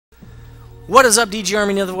What is up, DG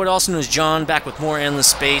Army Nethervoid, also known as John, back with more Endless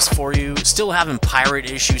Space for you. Still having pirate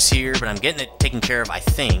issues here, but I'm getting it taken care of, I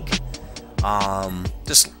think.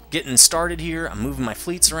 Just getting started here. I'm moving my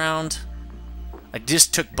fleets around. I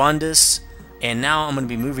just took Bundus, and now I'm going to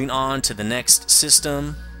be moving on to the next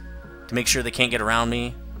system to make sure they can't get around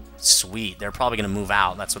me. Sweet. They're probably going to move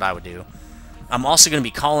out. That's what I would do. I'm also going to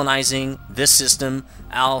be colonizing this system,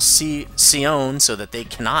 Alcyone, so that they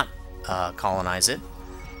cannot colonize it.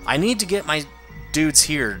 I need to get my dudes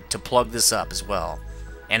here to plug this up as well.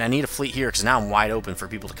 And I need a fleet here because now I'm wide open for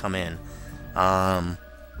people to come in.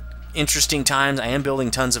 Interesting times. I am building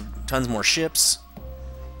tons more ships.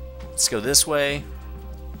 Let's go this way.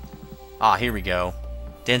 Ah, here we go.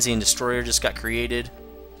 Denzian Destroyer just got created.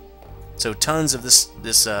 So tons of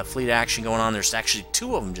this fleet action going on. There's actually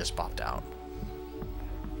 2 of them just popped out.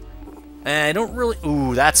 And I don't really...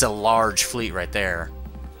 Ooh, that's a large fleet right there.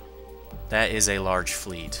 That is a large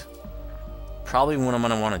fleet. Probably what I'm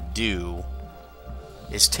going to want to do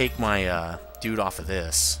is take my dude off of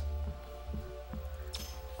this.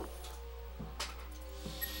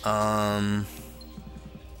 Unassign.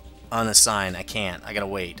 I can't. I gotta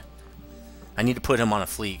wait. I need to put him on a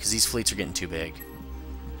fleet because these fleets are getting too big.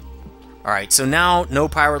 Alright, so now no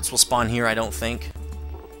pirates will spawn here, I don't think.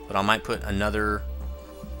 But I might put another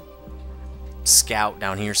scout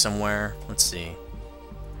down here somewhere. Let's see.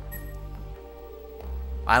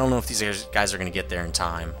 I don't know if these guys are going to get there in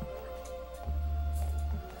time.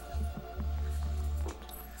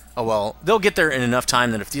 Oh well, they'll get there in enough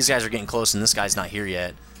time that if these guys are getting close and this guy's not here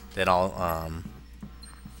yet, that I'll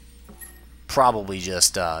probably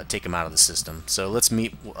just take him out of the system. So let's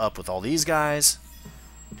meet up with all these guys.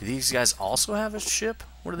 Do these guys also have a ship?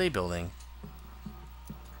 What are they building?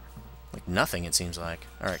 Like nothing, it seems like.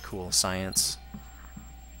 Alright, cool. Science.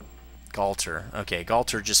 Galter. Okay,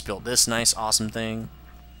 Galter just built this nice, awesome thing.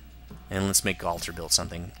 And let's make Galter build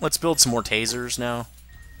something. Let's build some more tasers now.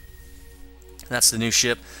 That's the new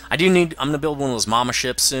ship. I'm going to build one of those mama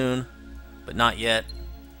ships soon, but not yet.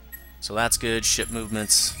 So that's good. Ship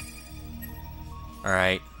movements.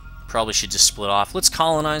 Alright. Probably should just split off. Let's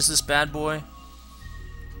colonize this bad boy.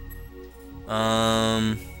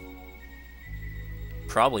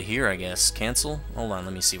 Probably here, I guess. Cancel? Hold on,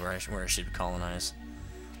 let me see where I should colonize.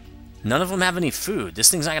 None of them have any food.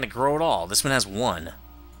 This thing's not going to grow at all. This one has 1.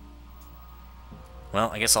 Well,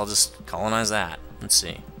 I guess I'll just colonize that. Let's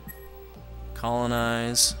see.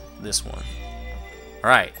 Colonize this one.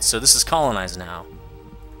 Alright, so this is colonized now.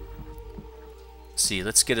 Let's see,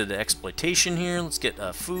 let's get into exploitation here. Let's get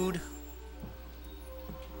food.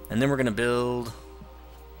 And then we're going to build...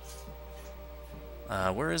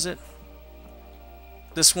 where is it?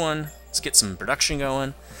 This one. Let's get some production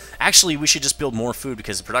going. Actually, we should just build more food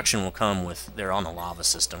because the production will come with... They're on the lava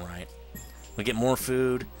system, right? We get more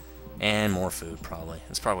food... And more food, probably.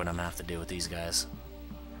 That's probably what I'm going to have to do with these guys.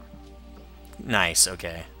 Nice,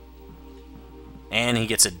 okay. And he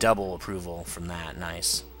gets a double approval from that.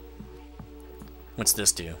 Nice. What's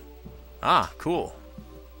this do? Ah, cool.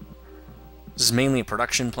 This is mainly a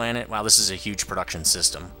production planet. Wow, this is a huge production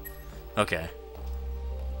system. Okay.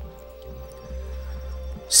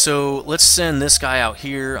 So, let's send this guy out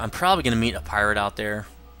here. I'm probably going to meet a pirate out there.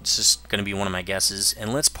 This is going to be one of my guesses.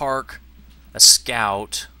 And let's park a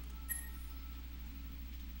scout...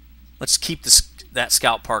 Let's keep that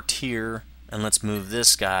scout parked here, and let's move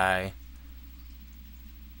this guy,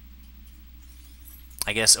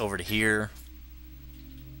 I guess, over to here.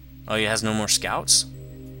 Oh, he has no more scouts?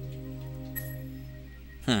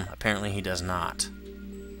 Apparently he does not.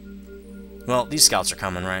 Well, these scouts are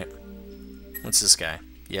coming, right? What's this guy?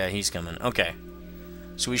 Yeah, he's coming. Okay.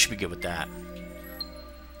 So we should be good with that.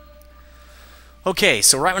 Okay,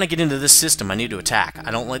 so right when I get into this system, I need to attack.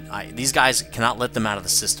 These guys cannot let them out of the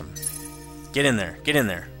system. Get in there. Get in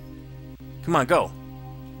there. Come on, go.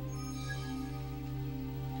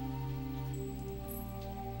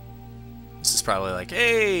 This is probably like,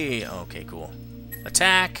 hey! Okay, cool.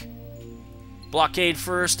 Attack. Blockade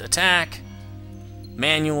first. Attack.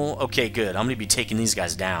 Manual. Okay, good. I'm going to be taking these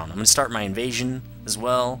guys down. I'm going to start my invasion as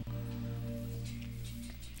well.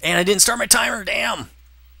 And I didn't start my timer. Damn!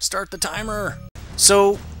 Start the timer.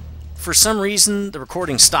 So, for some reason, the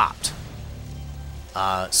recording stopped.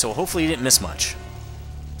 So hopefully you didn't miss much.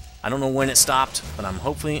 I don't know when it stopped, but I'm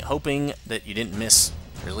hoping that you didn't miss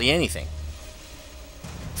really anything.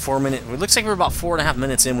 4 minutes. It looks like we're about 4.5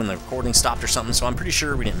 minutes in when the recording stopped or something, so I'm pretty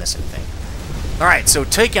sure we didn't miss anything. Alright, so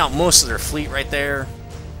take out most of their fleet right there.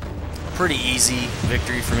 Pretty easy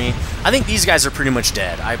victory for me. I think these guys are pretty much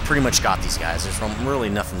dead. I pretty much got these guys. There's really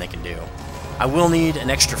nothing they can do. I will need an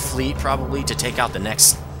extra fleet probably to take out the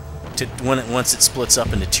next once it splits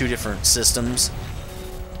up into 2 different systems.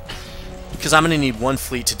 Because I'm going to need one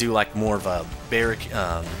fleet to do like more of a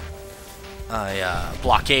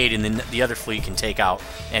blockade, and then the other fleet can take out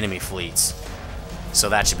enemy fleets. So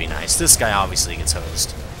that should be nice. This guy obviously gets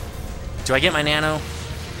hosed. Do I get my nano?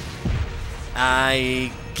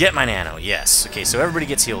 I get my nano, yes. Okay, so everybody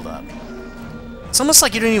gets healed up. It's almost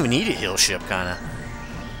like you don't even need a heal ship, kind of.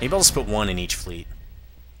 Maybe I'll just put 1 in each fleet.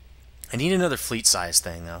 I need another fleet size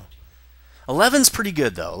thing, though. 11's pretty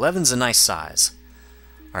good, though. 11's a nice size.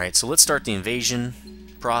 Alright, so let's start the invasion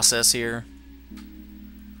process here.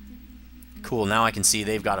 Cool, now I can see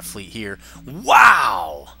they've got a fleet here.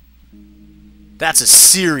 Wow! That's a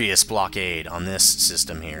serious blockade on this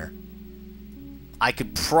system here. I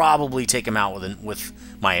could probably take them out with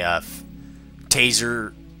my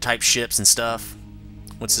taser type ships and stuff.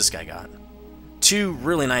 What's this guy got? 2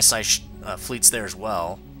 really nice size fleets there as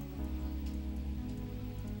well.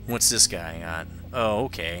 What's this guy got? Oh,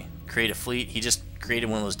 okay. Create a fleet. He just created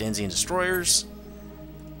one of those Denzian destroyers.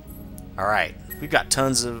 Alright. We've got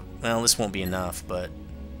tons of... Well, this won't be enough, but...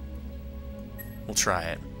 We'll try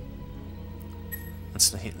it.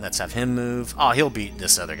 Let's have him move. Oh, he'll beat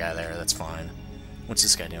this other guy there. That's fine. What's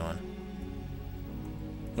this guy doing?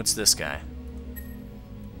 What's this guy?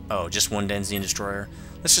 Oh, just 1 Denzian destroyer.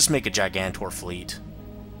 Let's just make a Gigantor fleet.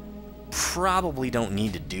 Probably don't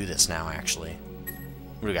need to do this now, actually.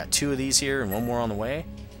 We got 2 of these here and 1 more on the way.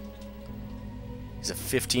 He's a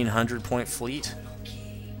 1,500 point fleet.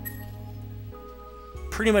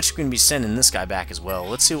 Pretty much going to be sending this guy back as well.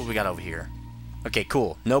 Let's see what we got over here. Okay,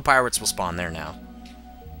 cool. No pirates will spawn there now.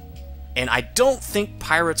 And I don't think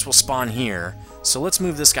pirates will spawn here, so let's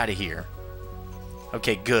move this guy to here.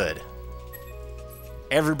 Okay, good.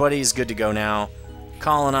 Everybody's good to go now.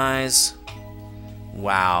 Colonize.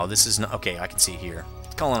 Wow, this is not... Okay, I can see here.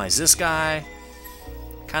 Colonize this guy.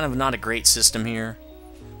 Kind of not a great system here.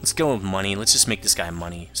 Let's go with money. Let's just make this guy a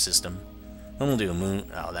money system. Then we'll do a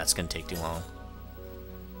moon... Oh, that's going to take too long.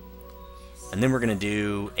 And then we're going to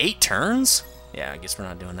do 8 turns? Yeah, I guess we're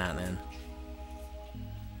not doing that then.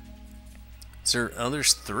 Is there... Oh,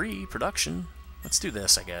 there's 3 production. Let's do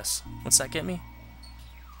this, I guess. What's that get me?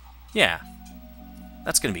 Yeah.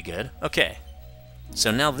 That's going to be good. Okay.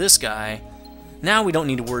 So now this guy... Now we don't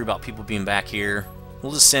need to worry about people being back here.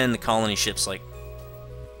 We'll just send the colony ships like...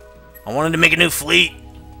 I wanted to make a new fleet!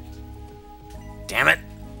 Damn it!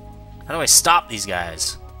 How do I stop these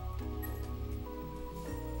guys?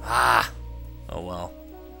 Ah! Oh well.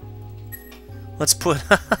 Let's put...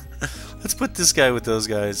 Let's put this guy with those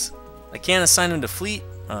guys. I can't assign him to fleet.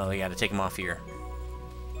 Oh, we gotta take him off here.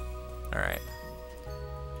 Alright.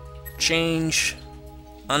 Change.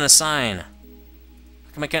 Unassign. How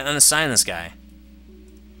come I can't unassign this guy?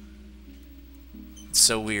 It's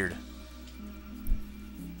so weird.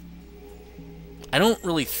 I don't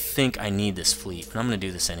really think I need this fleet, but I'm going to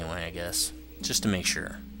do this anyway, I guess. Just to make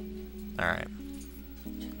sure. Alright.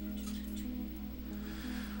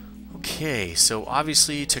 Okay, so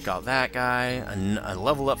obviously took out that guy. A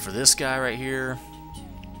level up for this guy right here.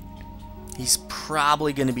 He's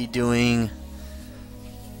probably going to be doing...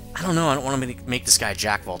 I don't know, I don't want to make this guy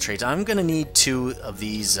jack of all trades. I'm going to need 2 of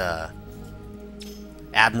these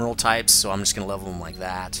Admiral types, so I'm just going to level them like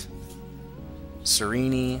that.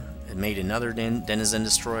 Serini had made another Denizen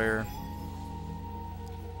Destroyer.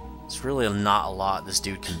 It's really not a lot this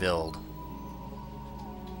dude can build.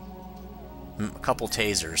 A couple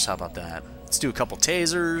tasers, how about that? Let's do a couple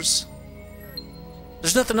tasers.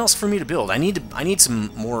 There's nothing else for me to build. I need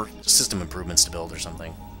some more system improvements to build or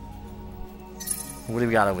something. What do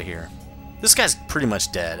we got over here? This guy's pretty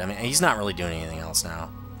much dead. I mean, he's not really doing anything else now.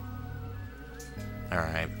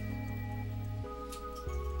 Alright.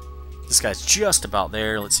 This guy's just about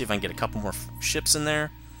there. Let's see if I can get a couple more ships in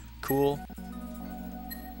there. Cool.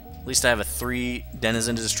 At least I have a 3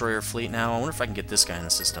 Denizen Destroyer fleet now. I wonder if I can get this guy in the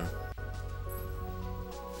system.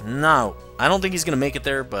 No. I don't think he's going to make it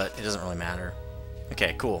there, but it doesn't really matter.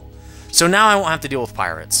 Okay, cool. So now I won't have to deal with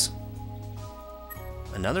pirates.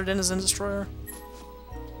 Another Denizen Destroyer?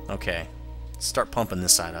 Okay. Start pumping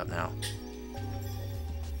this side up now.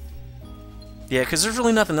 Yeah, because there's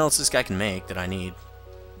really nothing else this guy can make that I need.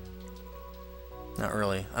 Not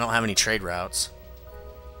really. I don't have any trade routes.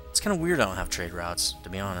 It's kind of weird I don't have trade routes, to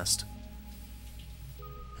be honest.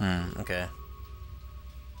 Okay.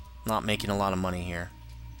 Not making a lot of money here.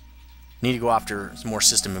 Need to go after some more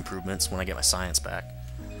system improvements when I get my science back.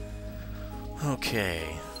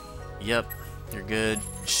 Okay. Yep, you're good.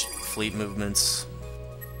 Fleet movements.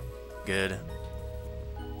 Good.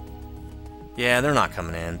 Yeah, they're not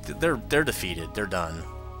coming in. They're defeated. They're done.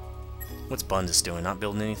 What's Bundus doing? Not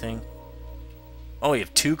building anything? Oh, you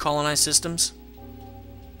have 2 colonized systems?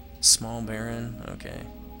 Small Baron, okay.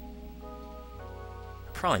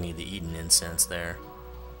 I probably need the Eden incense there.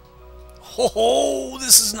 Oh,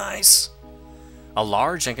 this is nice! A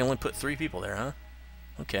large? I can only put 3 people there, huh?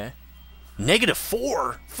 Okay.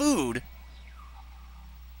 -4? Food?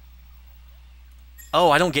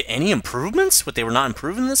 Oh, I don't get any improvements? But they were not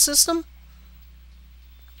improving this system?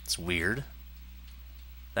 It's weird.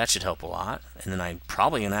 That should help a lot. And then I'm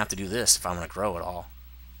probably going to have to do this if I'm going to grow at all.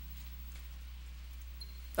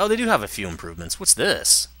 Oh, they do have a few improvements. What's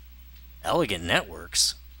this? Elegant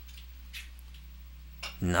networks.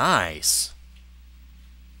 Nice.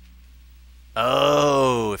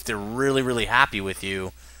 Oh, if they're really, really happy with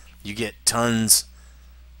you, you get tons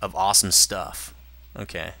of awesome stuff.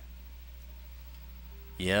 Okay.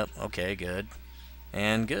 Yep, okay, good.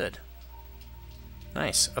 And good.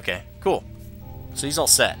 Nice. Okay, cool. So he's all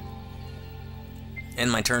set.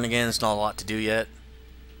 End my turn again. It's not a lot to do yet.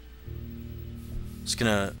 Just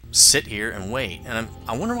gonna sit here and wait. And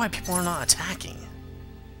I wonder why people are not attacking.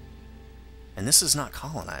 And this is not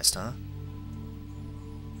colonized, huh?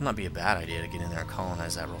 Would not be a bad idea to get in there and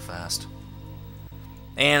colonize that real fast.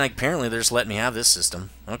 And apparently they're just letting me have this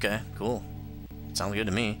system. Okay, cool. Sounds good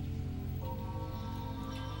to me.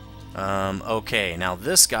 Okay, now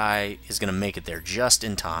this guy is going to make it there just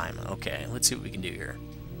in time. Okay, let's see what we can do here.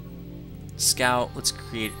 Scout, let's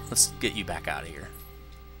get you back out of here.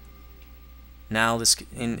 Now this,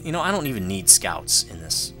 and you know, I don't even need scouts in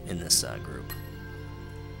this group.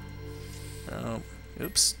 Oh,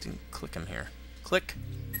 oops, didn't click him here. Click.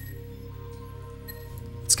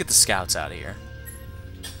 Let's get the scouts out of here.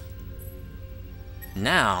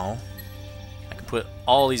 Now, I can put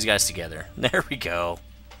all these guys together. There we go.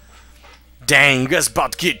 Dang, you guys are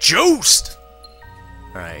about to get juiced!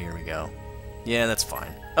 Alright, here we go. Yeah, that's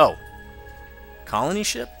fine. Oh. Colony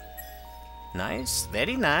ship? Nice.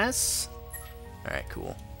 Very nice. Alright,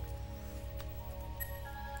 cool.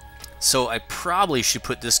 So I probably should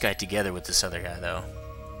put this guy together with this other guy, though.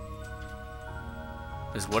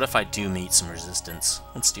 Because what if I do meet some resistance?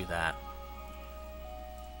 Let's do that.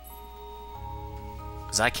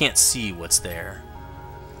 Because I can't see what's there.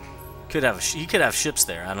 He could have ships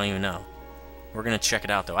there. I don't even know. We're going to check it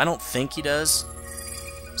out, though. I don't think he does.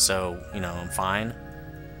 So, you know, I'm fine.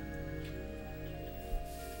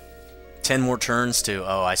 10 more turns to...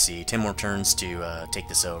 Oh, I see. 10 more turns to take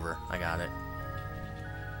this over. I got it.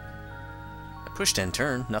 I pushed end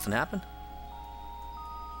turn. Nothing happened?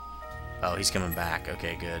 Oh, he's coming back.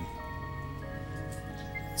 Okay, good.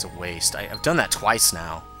 It's a waste. I've done that twice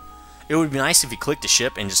now. It would be nice if you clicked a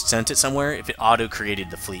ship and just sent it somewhere, if it auto-created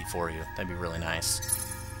the fleet for you. That'd be really nice.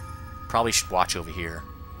 Probably should watch over here.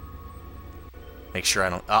 Make sure I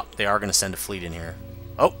don't... Oh, they are going to send a fleet in here.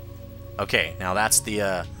 Oh! Okay, now that's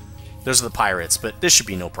the... Those are the pirates, but this should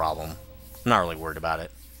be no problem. I'm not really worried about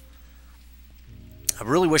it. I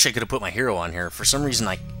really wish I could have put my hero on here. For some reason,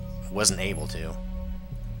 I wasn't able to.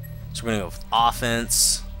 So we're going to go with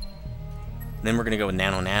offense. Then we're going to go with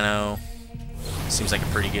nano-nano. Seems like a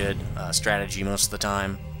pretty good strategy most of the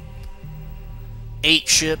time. 8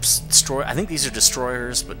 ships, destroy. I think these are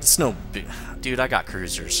destroyers, but it's no big... Dude, I got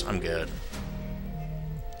cruisers. I'm good.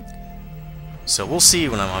 So we'll see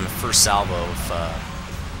when I'm on my first salvo of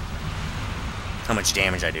how much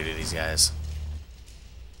damage I do to these guys.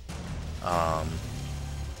 I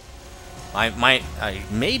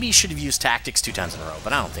maybe should have used tactics 2 times in a row,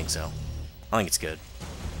 but I don't think so. I think it's good.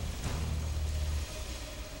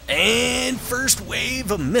 And first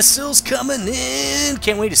wave of missiles coming in.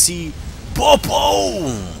 Can't wait to see.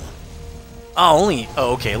 Boom! Oh,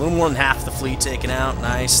 okay. A little more than half the fleet taken out.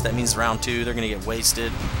 Nice. That means round 2 they're gonna get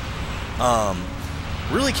wasted.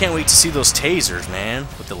 Really can't wait to see those tasers, man,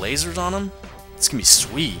 with the lasers on them. It's gonna be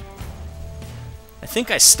sweet. I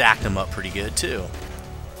think I stacked them up pretty good too.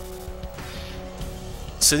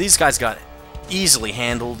 So these guys got easily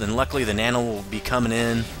handled, and luckily the nano will be coming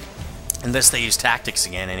in. Unless they use tactics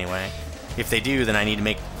again, anyway. If they do, then I need to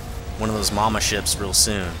make one of those mama ships real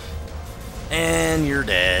soon. And you're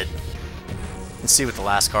dead. Let's see what the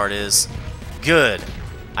last card is. Good.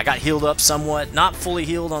 I got healed up somewhat. Not fully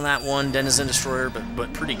healed on that one Denizen Destroyer,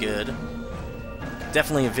 but pretty good.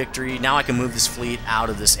 Definitely a victory. Now I can move this fleet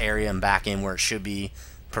out of this area and back in where it should be,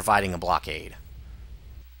 providing a blockade.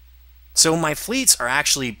 So my fleets are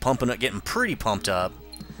actually pumping up, getting pretty pumped up.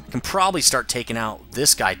 I can probably start taking out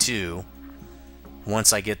this guy too.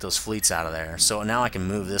 Once I get those fleets out of there. So now I can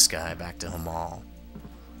move this guy back to Hamal.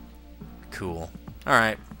 Cool.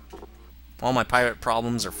 Alright. All my pirate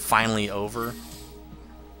problems are finally over.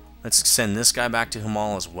 Let's send this guy back to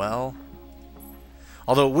Hamal as well.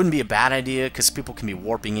 Although it wouldn't be a bad idea, because people can be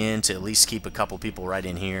warping in, to at least keep a couple people right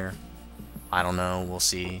in here. I don't know. We'll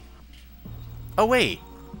see. Oh, wait.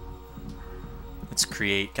 Let's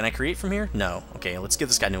create. Can I create from here? No. Okay, let's give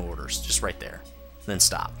this guy new orders. Just right there. Then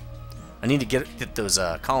stop. I need to get those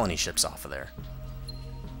colony ships off of there.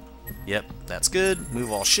 Yep, that's good.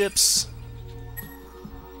 Move all ships.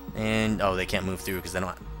 And, oh, they can't move through because they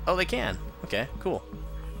don't... Oh, they can. Okay, cool.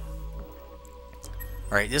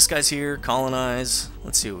 Alright, this guy's here. Colonize.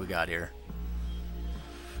 Let's see what we got here.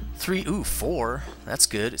 3, ooh, 4. That's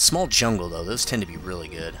good. Small jungle, though. Those tend to be really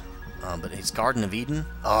good. But his Garden of Eden?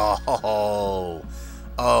 Oh,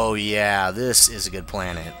 yeah. This is a good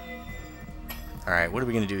planet. Alright, what are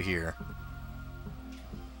we going to do here?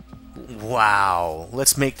 Wow.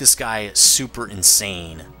 Let's make this guy super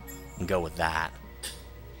insane and go with that.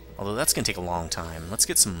 Although that's going to take a long time. Let's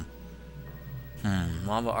get some...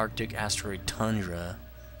 Lava, Arctic, Asteroid, Tundra,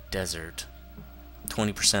 Desert.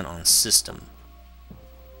 20% on system.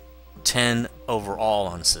 10 overall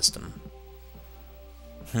on system.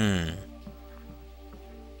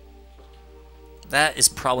 That is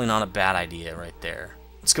probably not a bad idea right there.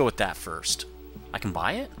 Let's go with that first. I can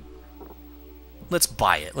buy it? Let's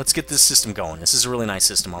buy it. Let's get this system going. This is a really nice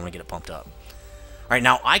system. I'm going to get it pumped up. Alright,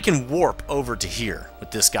 now I can warp over to here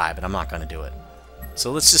with this guy, but I'm not going to do it.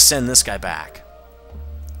 So let's just send this guy back.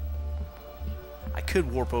 I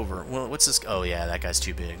could warp over. Well, what's this? Oh, yeah, that guy's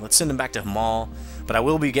too big. Let's send him back to Hamal. But I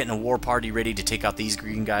will be getting a war party ready to take out these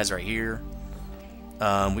green guys right here.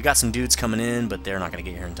 We got some dudes coming in, but they're not going to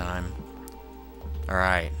get here in time.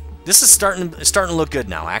 Alright. This is starting to look good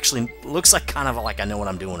now. Actually, looks like kind of like I know what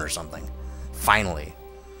I'm doing or something. Finally.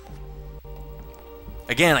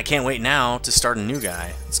 Again, I can't wait now to start a new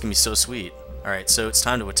guy. It's going to be so sweet. Alright, so it's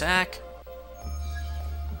time to attack.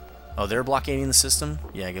 Oh, they're blockading the system?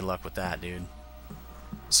 Yeah, good luck with that, dude.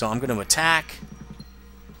 So I'm going to attack.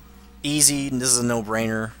 Easy. This is a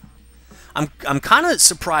no-brainer. I'm kind of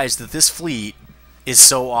surprised that this fleet is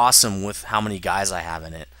so awesome with how many guys I have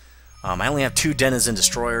in it. I only have 2 denizen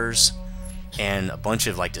destroyers and a bunch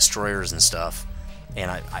of like destroyers and stuff. And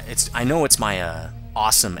I know it's my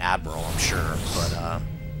awesome admiral, I'm sure, but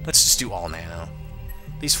let's just do all nano.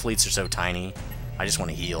 These fleets are so tiny. I just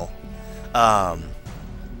want to heal. But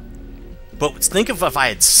think of if I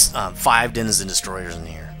had 5 denizen destroyers in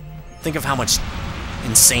here. Think of how much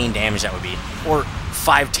insane damage that would be. Or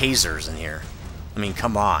 5 tasers in here. I mean,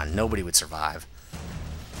 come on. Nobody would survive.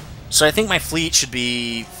 So I think my fleet should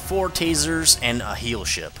be 4 tasers and a heal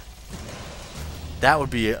ship. That would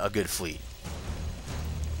be a good fleet.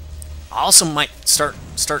 I also might start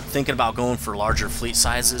thinking about going for larger fleet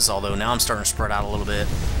sizes, although now I'm starting to spread out a little bit.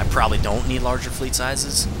 I probably don't need larger fleet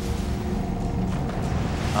sizes.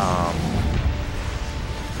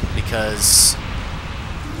 Because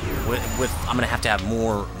I'm going to have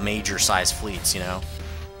more major size fleets, you know?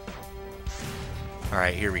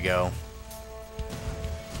 Alright, here we go.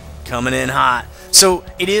 Coming in hot. So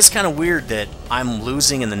it is kind of weird that I'm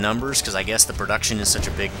losing in the numbers because I guess the production is such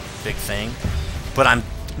a big thing. But I'm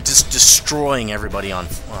just destroying everybody on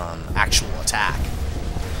actual attack.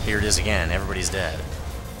 Here it is again. Everybody's dead.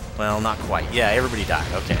 Well, not quite. Yeah, everybody died.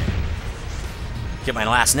 Okay. Get my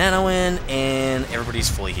last nano in, and everybody's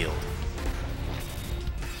fully healed.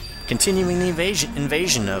 Continuing the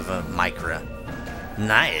invasion of Micra.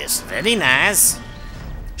 Nice. Very nice.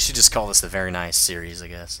 Should just call this the Very Nice series, I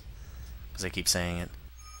guess. Because I keep saying it.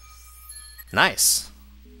 Nice.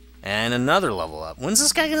 And another level up. When's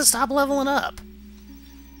this guy going to stop leveling up?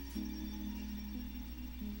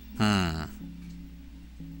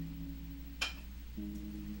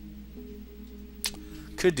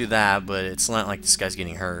 Could do that, but it's not like this guy's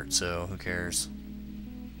getting hurt, so who cares?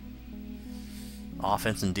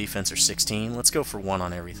 Offense and defense are 16. Let's go for 1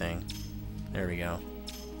 on everything. There we go.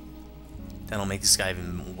 That'll make this guy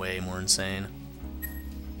even way more insane.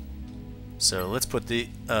 So let's put the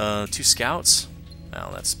 2 scouts.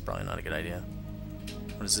 Oh, that's probably not a good idea.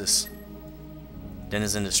 What is this?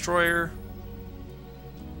 Denizen Destroyer.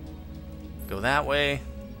 Go that way.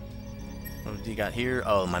 What do you got here?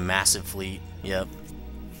 Oh, my massive fleet. Yep.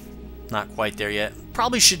 Not quite there yet.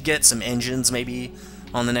 Probably should get some engines maybe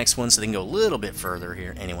on the next one so they can go a little bit further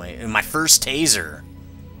here. Anyway, and my first taser.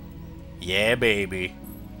 Yeah, baby.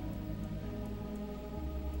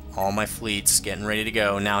 All my fleets getting ready to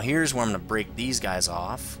go. Now here's where I'm going to break these guys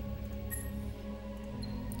off.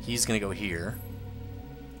 He's going to go here.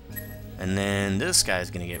 And then this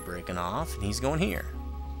guy's going to get breaking off, and he's going here.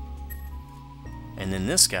 And then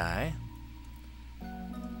this guy...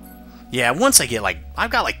 Yeah, once I get, like...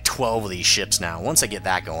 I've got, like, 12 of these ships now. Once I get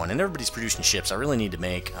that going, and everybody's producing ships, I really need to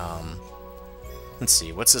make, Let's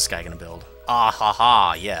see, what's this guy gonna build? Ah ha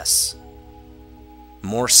ha, yes.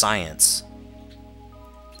 More science.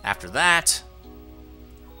 After that,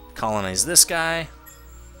 colonize this guy.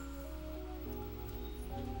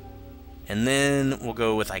 And then we'll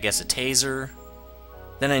go with, I guess, a taser.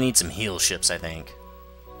 Then I need some heal ships, I think.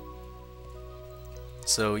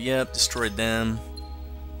 So, yep, destroyed them.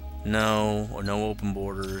 No, or no open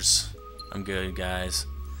borders. I'm good, guys.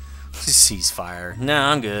 Ceasefire. No,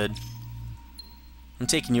 I'm good. I'm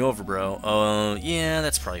taking you over, bro. Oh, yeah,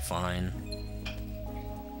 that's probably fine.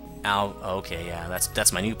 Ow, okay, yeah,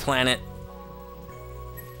 that's my new planet.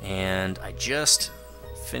 And I just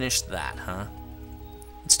finished that, huh?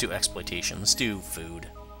 Let's do exploitation. Let's do food.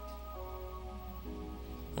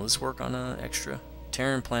 Will this work on extra?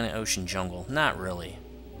 Terran, planet, ocean, jungle. Not really.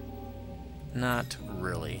 Not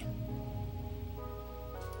really.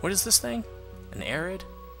 What is this thing? An arid?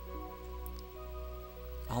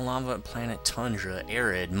 All lava, planet, tundra,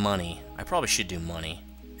 arid, money. I probably should do money.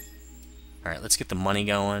 Alright, let's get the money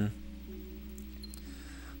going.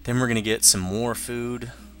 Then we're going to get some more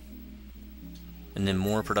food. And then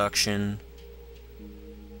more production.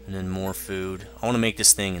 And then more food. I want to make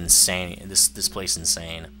this thing insane. This place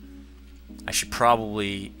insane. I should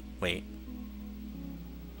probably... Wait.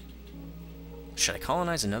 Should I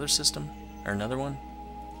colonize another system? Or another one?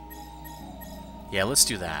 Yeah, let's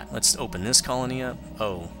do that. Let's open this colony up.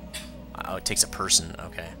 Oh, it takes a person.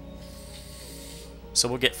 Okay. So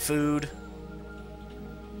we'll get food.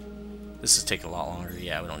 This is taking a lot longer.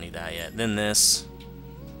 Yeah, we don't need that yet. Then this.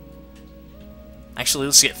 Actually,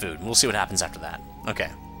 let's get food. We'll see what happens after that. Okay.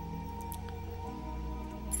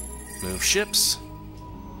 Move ships.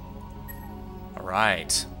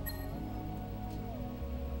 Alright.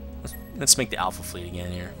 Let's make the Alpha Fleet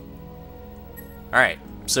again here. Alright.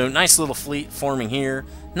 So, nice little fleet forming here.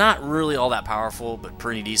 Not really all that powerful, but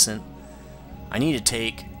pretty decent. I need to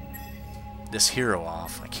take this hero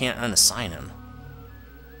off. I can't unassign him.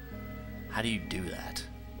 How do you do that?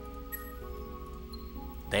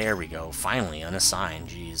 There we go. Finally, unassigned.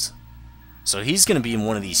 Jeez. So he's going to be in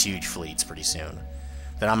one of these huge fleets pretty soon.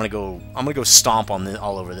 Then I'm gonna go stomp on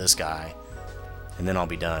all over this guy, and then I'll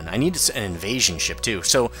be done. I need an invasion ship too.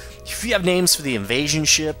 So if you have names for the invasion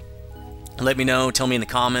ship, let me know. Tell me in the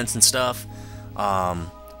comments and stuff.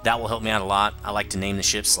 That will help me out a lot. I like to name the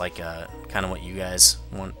ships like kind of what you guys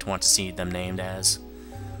want to see them named as.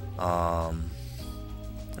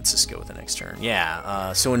 Let's just go with the next turn.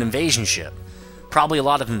 Yeah. So an invasion ship. Probably a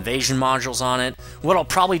lot of invasion modules on it. What I'll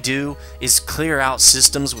probably do is clear out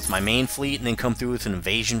systems with my main fleet and then come through with an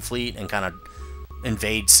invasion fleet and kind of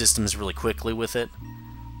invade systems really quickly with it.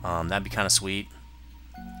 That'd be kind of sweet.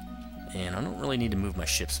 And I don't really need to move my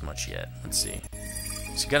ships much yet. Let's see.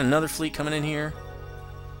 So got another fleet coming in here.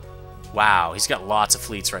 Wow, he's got lots of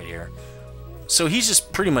fleets right here. So he's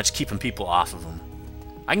just pretty much keeping people off of him.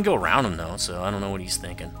 I can go around him though, so I don't know what he's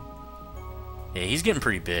thinking. Yeah, he's getting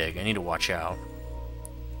pretty big. I need to watch out.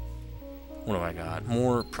 What do I got?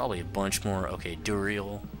 More, probably a bunch more. Okay,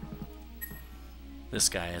 Duriel. This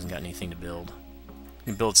guy hasn't got anything to build. You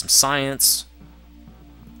can build some science.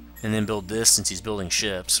 And then build this since he's building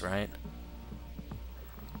ships, right?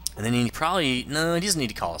 And then he probably... No, he doesn't need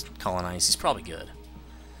to colonize. He's probably good.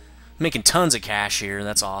 Making tons of cash here.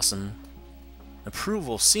 That's awesome.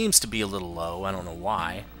 Approval seems to be a little low. I don't know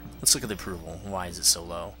why. Let's look at the approval. Why is it so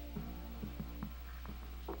low?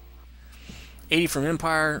 80 from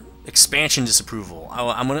Empire. Expansion disapproval.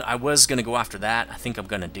 I was gonna go after that. I think I'm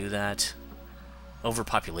gonna do that.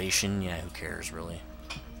 Overpopulation. Yeah, who cares really?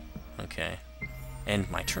 Okay. End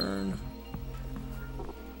my turn.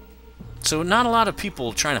 So not a lot of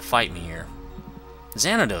people trying to fight me here.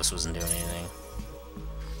 Xanados wasn't doing anything.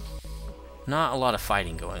 Not a lot of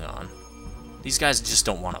fighting going on. These guys just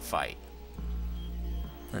don't want to fight.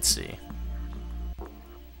 Let's see.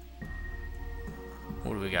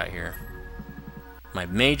 What do we got here? My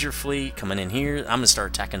major fleet coming in here. I'm going to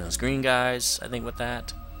start attacking those green guys, I think, with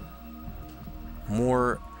that.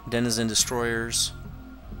 More denizen destroyers.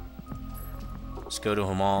 Let's go to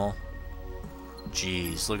them all.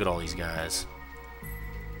 Jeez, look at all these guys.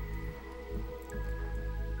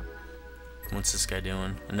 What's this guy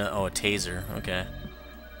doing? No, oh, a taser. Okay.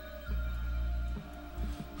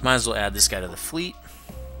 Might as well add this guy to the fleet.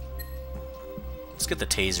 Let's get the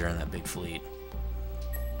taser in that big fleet.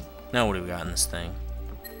 Now what do we got in this thing?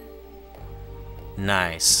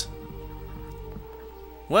 Nice.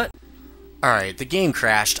 What? Alright, the game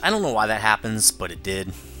crashed. I don't know why that happens, but it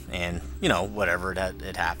did. And, you know, whatever,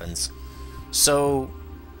 it happens. So...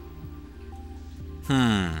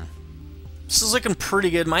 This is looking pretty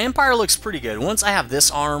good. My Empire looks pretty good. Once I have this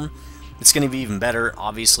arm, It's going to be even better,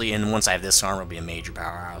 obviously, and once I have this armor, it'll be a major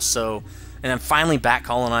powerhouse. So, and I'm finally back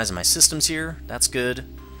colonizing my systems here. That's good.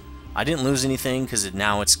 I didn't lose anything because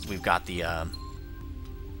now we've got the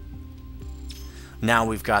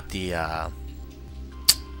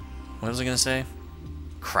what was I gonna say?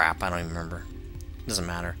 Crap, I don't even remember. Doesn't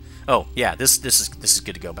matter. Oh yeah, this is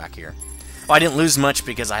good to go back here. Oh, I didn't lose much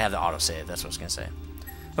because I have the autosave. That's what I was gonna say.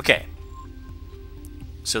 Okay.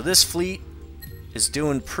 So this fleet is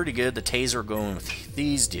doing pretty good. The taser going with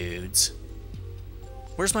these dudes.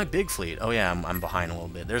 Where's my big fleet? Oh yeah, I'm behind a little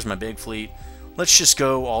bit. There's my big fleet. Let's just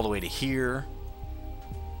go all the way to here.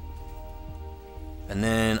 And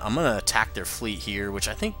then I'm going to attack their fleet here, which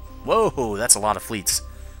I think... Whoa, that's a lot of fleets.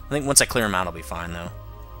 I think once I clear them out, I'll be fine, though.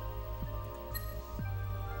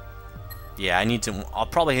 Yeah, I need to... I'll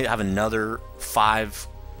probably have another 5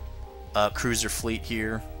 cruiser fleet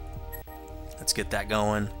here. Let's get that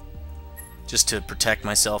going. Just to protect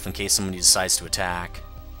myself in case somebody decides to attack.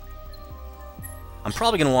 I'm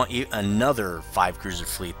probably going to want another 5 cruiser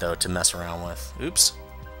fleet, though, to mess around with. Oops.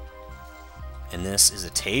 And this is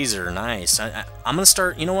a taser. Nice. I'm going to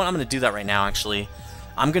start... You know what? I'm going to do that right now, actually.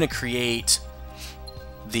 I'm going to create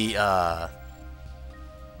the... I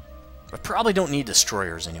probably don't need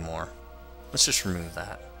destroyers anymore. Let's just remove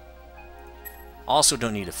that. Also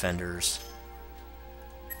don't need defenders.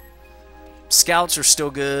 Scouts are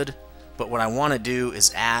still good, but what I want to do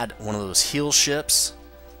is add one of those heal ships.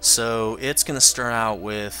 So it's going to start out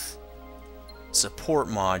with support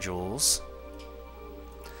modules,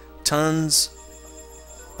 tons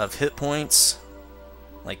of hit points,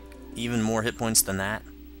 like even more hit points than that.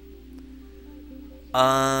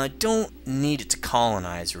 Don't need it to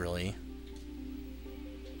colonize, really.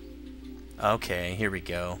 Okay, here we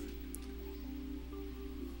go.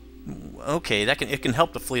 Okay, it can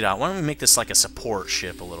help the fleet out. Why don't we make this like a support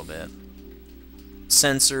ship a little bit?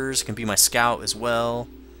 Sensors can be my scout as well.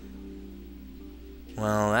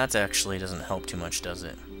 Well, that actually doesn't help too much, does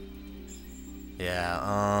it?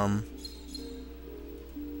 Yeah,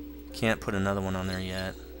 can't put another one on there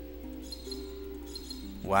yet.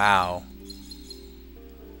 Wow.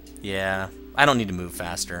 Yeah, I don't need to move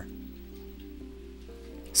faster.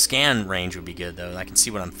 Scan range would be good, though. I can see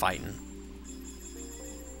what I'm fighting.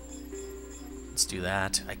 Let's do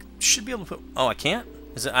that. I should be able to put... Oh, I can't?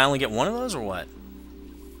 Is it I only get one of those, or what?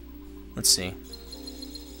 Let's see.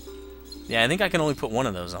 Yeah, I think I can only put one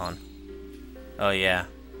of those on. Oh, yeah.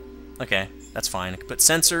 Okay, that's fine. I can put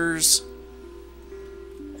sensors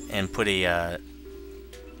and put a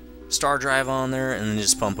star drive on there and then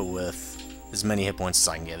just pump it with as many hit points as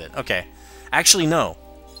I can give it. Okay. Actually, no.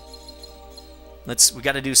 We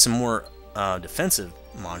got to do some more defensive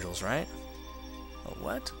modules, right? Oh,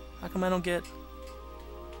 what? How come I don't get...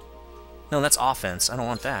 No, that's offense. I don't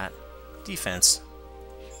want that. Defense.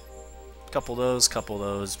 Couple of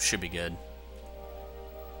those. Should be good.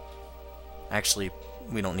 Actually,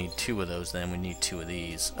 we don't need 2 of those then. We need 2 of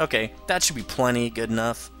these. Okay, that should be plenty. Good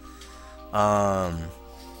enough.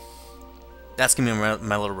 That's going to be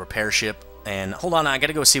my little repair ship. And hold on, I got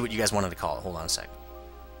to go see what you guys wanted to call it. Hold on a sec.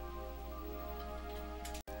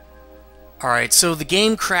 Alright, so the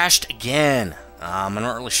game crashed again. I'm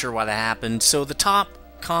not really sure why that happened. So the top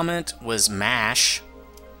comment was MASH.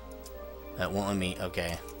 That won't let me...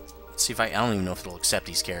 Okay. Let's see if I don't even know if it'll accept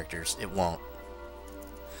these characters. It won't.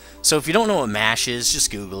 So if you don't know what MASH is, just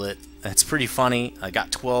Google it. It's pretty funny. I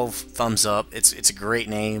got 12 thumbs up. It's a great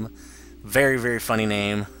name. Very, very funny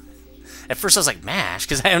name. At first I was like, MASH?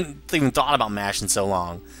 Because I haven't even thought about MASH in so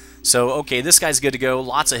long. So, okay, this guy's good to go.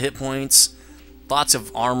 Lots of hit points. Lots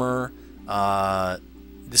of armor.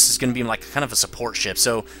 This is going to be like kind of a support ship.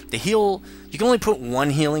 So the heal, you can only put 1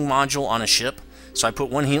 healing module on a ship. So I put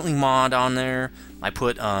 1 healing mod on there. I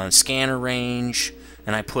put scanner range,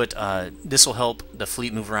 and I put this will help the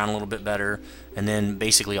fleet move around a little bit better, and then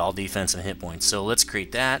basically all defense and hit points. So let's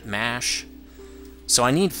create that MASH. So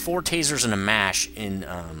I need 4 tasers and a MASH in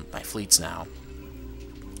my fleets now.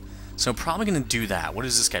 So I'm probably going to do that. What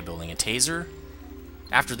is this guy building? A taser?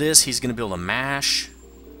 After this, he's going to build a MASH.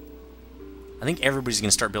 I think everybody's going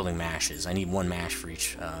to start building MASHs. I need 1 MASH for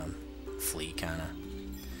each fleet, kind of.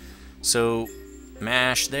 So,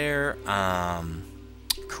 MASH there.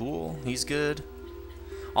 Cool. He's good.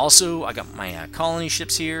 Also, I got my colony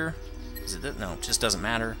ships here. Is it no, it just doesn't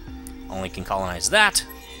matter. Only can colonize that.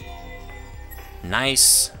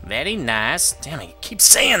 Nice. Very nice. Damn it, keep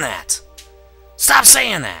saying that. Stop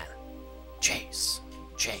saying that. Jeez.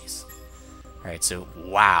 Jeez. Alright, so,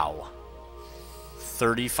 wow.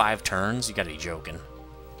 35 turns? You gotta be joking.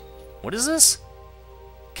 What is this?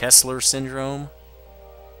 Kessler syndrome?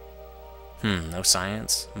 No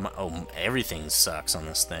science? Oh, everything sucks on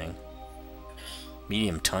this thing.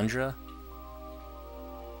 Medium tundra?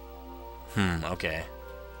 Okay.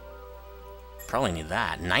 Probably need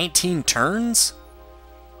that. 19 turns?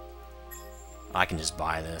 I can just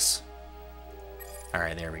buy this.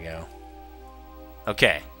 Alright, there we go.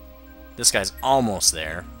 Okay. This guy's almost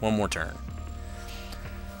there. One more turn.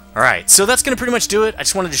 Alright, so that's going to pretty much do it. I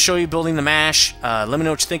just wanted to show you building the MASH. Let me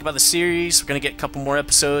know what you think about the series. We're going to get a couple more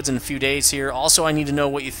episodes in a few days here. Also, I need to know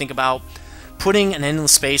what you think about putting an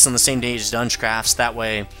endless space on the same day as Dungeon Crafts. That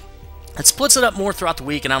way, it splits it up more throughout the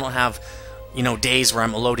week, and I don't have, you know, days where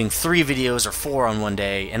I'm loading 3 videos or 4 on one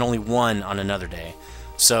day and only 1 on another day.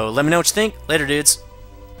 So let me know what you think. Later, dudes.